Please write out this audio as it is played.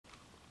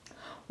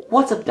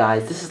What's up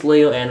guys, this is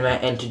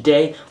LegoAnimat and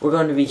today we're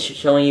going to be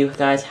showing you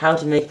guys how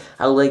to make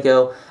a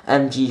Lego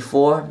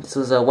MG4. This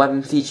was a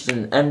weapon featured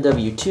in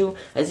MW2.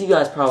 As you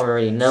guys probably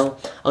already know,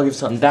 I'll give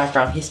some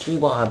background history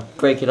while I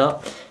break it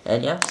up.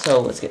 And yeah,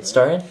 so let's get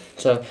started.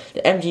 So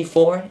the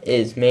MG4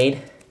 is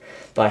made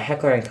by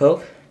Heckler &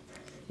 Koch.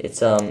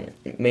 It's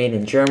made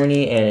in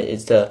Germany and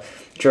it's the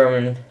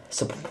German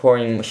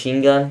supporting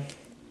machine gun.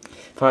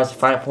 Fires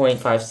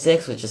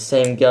 5.56, which is the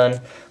same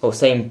gun,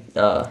 same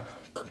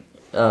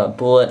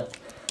bullet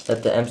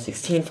that the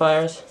M16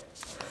 fires.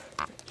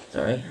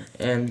 Sorry,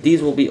 and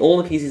these will be all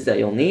the pieces that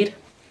you'll need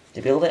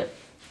to build it.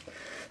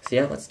 So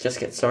yeah, let's just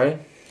get started.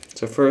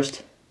 So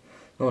first,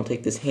 I'm gonna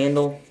take this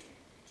handle.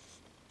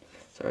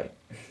 I'm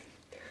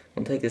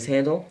gonna take this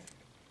handle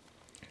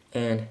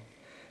and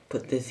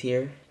put this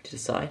here to the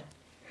side.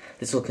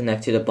 This will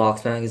connect to the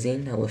box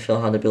magazine. I will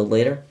show how to build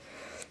later.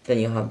 Then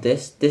you'll have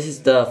this. This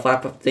is the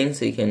flap up thing,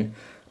 so you can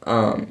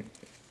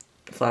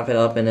flap it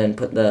up and then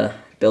put the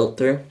belt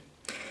through.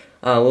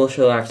 We'll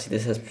show actually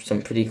this has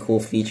some pretty cool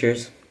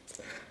features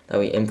that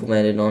we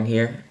implemented on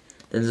here.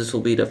 Then this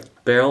will be the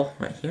barrel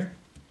right here.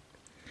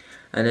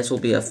 And this will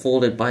be a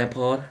folded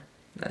bipod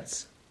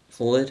that's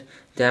folded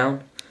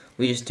down.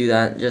 We just do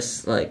that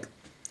just like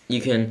you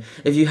can,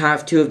 if you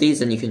have two of these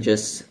then you can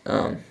just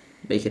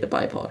make it a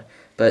bipod.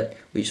 But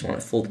we just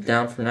want to fold it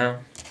down for now.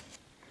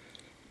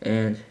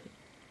 And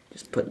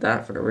just put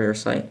that for the rear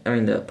sight,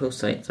 the post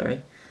sight,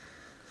 sorry.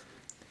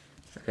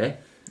 Okay.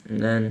 And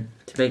then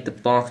to make the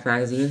box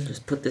magazine,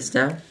 just put this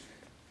down.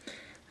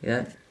 Like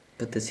that.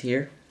 Put this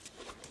here.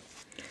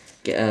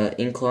 Get an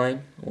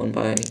incline 1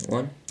 by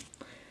 1.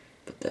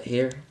 Put that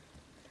here.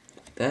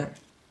 Like that.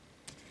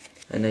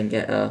 And then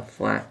get a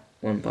flat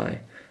 1 by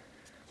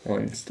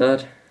 1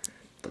 stud.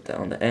 Put that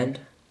on the end.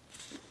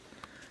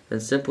 Then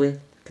simply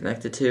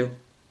connect the two,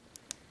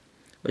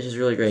 which is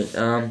really great.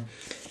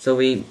 So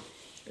we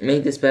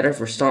made this better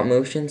for stop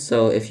motion.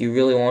 So if you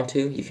really want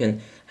to, you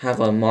can have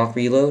a mock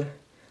reload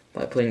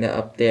by putting that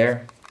up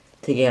there,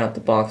 taking out the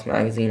box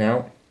magazine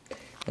out.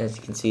 As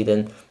you can see,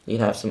 then you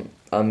have some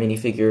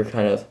minifigure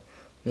kind of,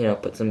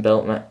 put some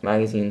belt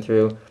magazine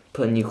through,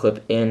 put a new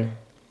clip in,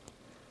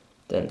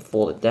 then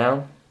fold it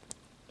down,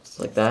 just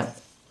like that.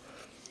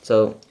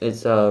 So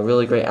it's a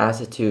really great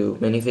asset to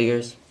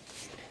minifigures.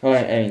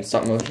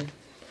 Stop motion.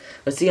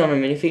 Let's see on a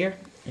minifigure.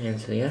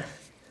 And so yeah,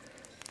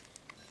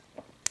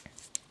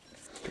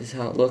 this is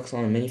how it looks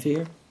on a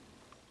minifigure.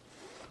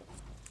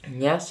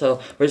 Yeah,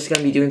 so we're just going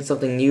to be doing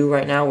something new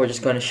right now. We're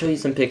just going to show you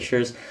some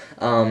pictures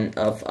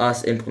of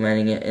us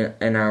implementing it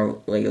in our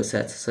Lego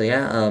sets. So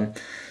yeah,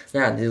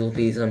 these will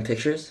be some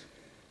pictures.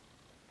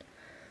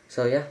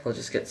 So yeah, we'll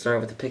just get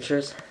started with the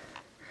pictures.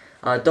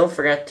 Don't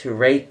forget to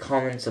rate,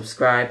 comment,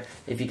 subscribe.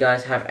 If you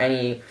guys have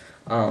any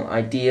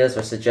ideas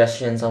or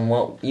suggestions on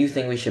what you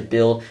think we should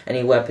build,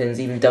 any weapons,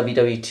 even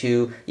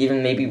WW2,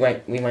 even maybe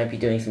we might be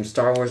doing some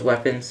Star Wars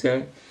weapons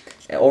soon,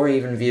 or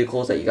even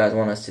vehicles that you guys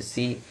want us to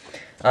see.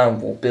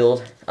 We'll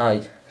build.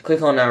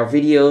 Click on our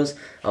videos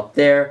up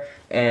there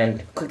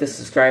and click the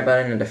subscribe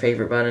button and the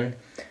favorite button.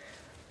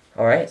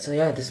 Alright, so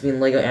yeah, this has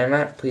been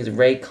LegoAnimat. Please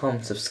rate,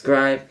 comment,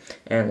 subscribe,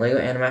 and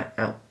LegoAnimat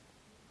out.